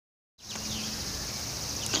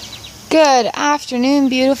Good afternoon,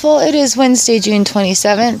 beautiful. It is Wednesday, June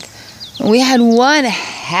 27th. We had one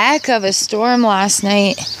heck of a storm last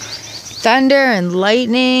night. Thunder and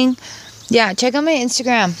lightning. Yeah, check out my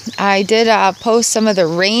Instagram. I did post some of the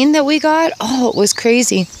rain that we got. Oh, it was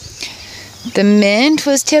crazy. The mint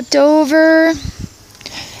was tipped over.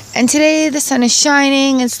 And today the sun is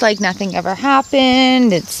shining. It's like nothing ever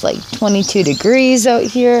happened. It's like 22 degrees out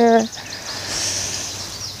here.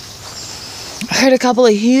 I heard a couple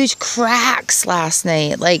of huge cracks last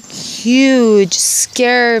night, like huge,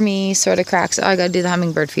 scare me sort of cracks. Oh, I gotta do the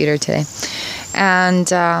hummingbird feeder today. And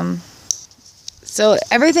so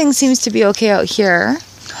everything seems to be okay out here.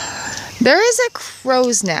 There is a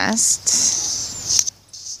crow's nest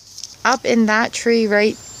up in that tree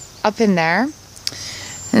right up in there.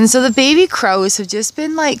 And so the baby crows have just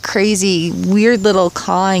been like crazy, weird little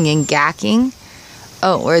cawing and gacking.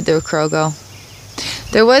 Oh, where'd the crow go?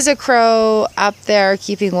 There was a crow up there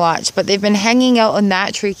keeping watch, but they've been hanging out on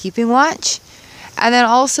that tree keeping watch. And then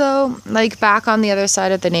also, like back on the other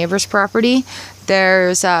side of the neighbor's property,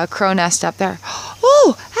 there's a crow nest up there.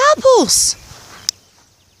 Oh, apples!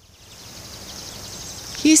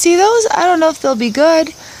 Can you see those? I don't know if they'll be good.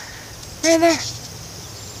 Right there.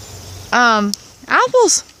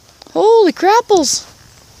 Apples. Holy crapples.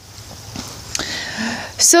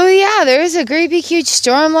 So yeah, there was a great big huge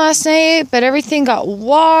storm last night, but everything got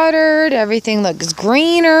watered. Everything looks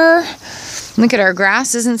greener. Look at our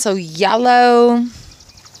grass isn't so yellow.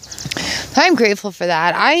 I'm grateful for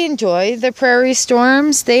that. I enjoy the prairie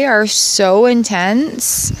storms. They are so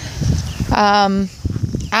intense.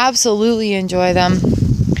 Absolutely enjoy them.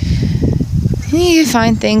 You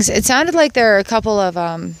find things. It sounded like there are a couple of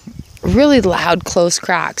really loud close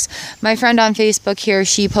cracks. My friend on Facebook here,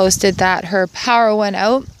 she posted that her power went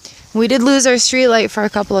out. We did lose our street light for a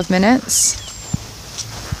couple of minutes.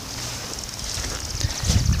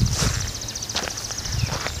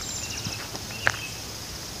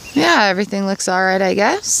 Yeah, everything looks all right, I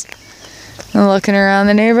guess. I'm looking around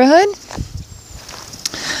the neighborhood.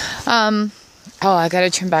 Oh, I gotta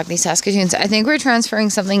trim back these Saskatoons. I think we're transferring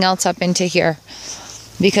something else up into here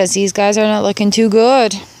because these guys are not looking too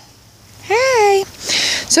good. Hey,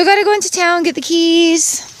 so I gotta go into town, get the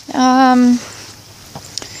keys.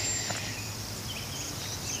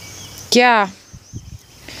 Yeah.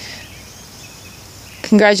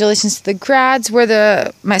 Congratulations to the grads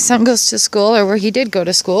where my son goes to school, or where he did go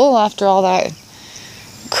to school after all that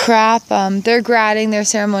crap. They're gradding their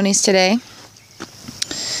ceremonies today.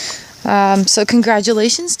 So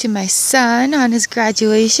congratulations to my son on his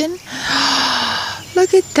graduation.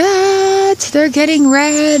 Look at that. They're getting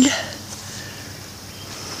red.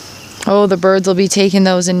 Oh, the birds will be taking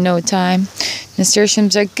those in no time.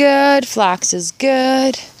 Nasturtiums are good. Flax is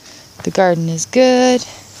good. The garden is good.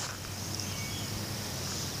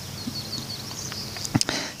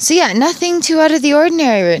 So yeah, nothing too out of the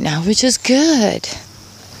ordinary right now, which is good.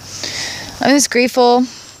 I'm just grateful.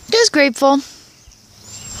 Just grateful.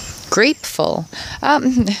 Grateful.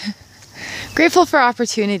 Grateful for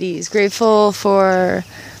opportunities. Grateful for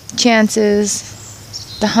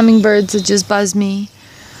chances. The hummingbirds that just buzz me.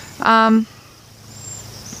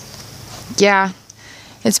 Yeah,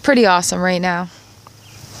 it's pretty awesome right now.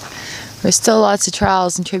 There's still lots of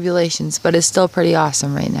trials and tribulations, but it's still pretty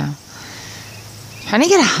awesome right now. Trying to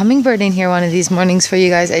get a hummingbird in here one of these mornings for you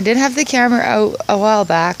guys. I did have the camera out a while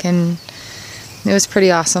back and it was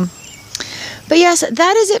pretty awesome. But yes,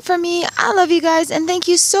 that is it for me. I love you guys and thank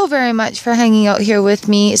you so very much for hanging out here with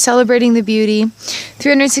me, celebrating the beauty.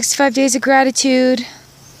 365 days of gratitude.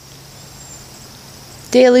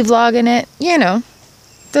 Daily vlogging it, you know,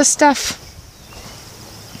 the stuff.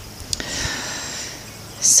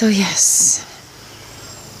 So yes,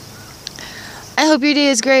 I hope your day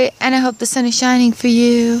is great and I hope the sun is shining for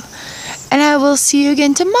you, and I will see you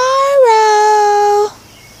again tomorrow.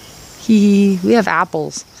 We have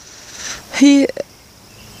apples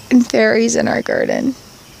and fairies in our garden.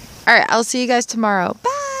 All right, I'll see you guys tomorrow.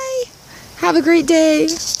 Bye. Have a great day.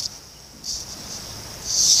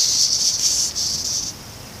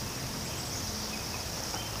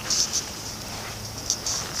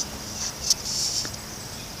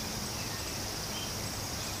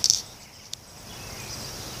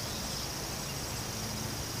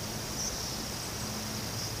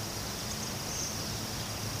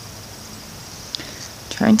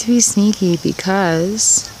 Trying to be sneaky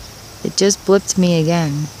because it just blipped me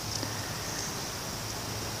again.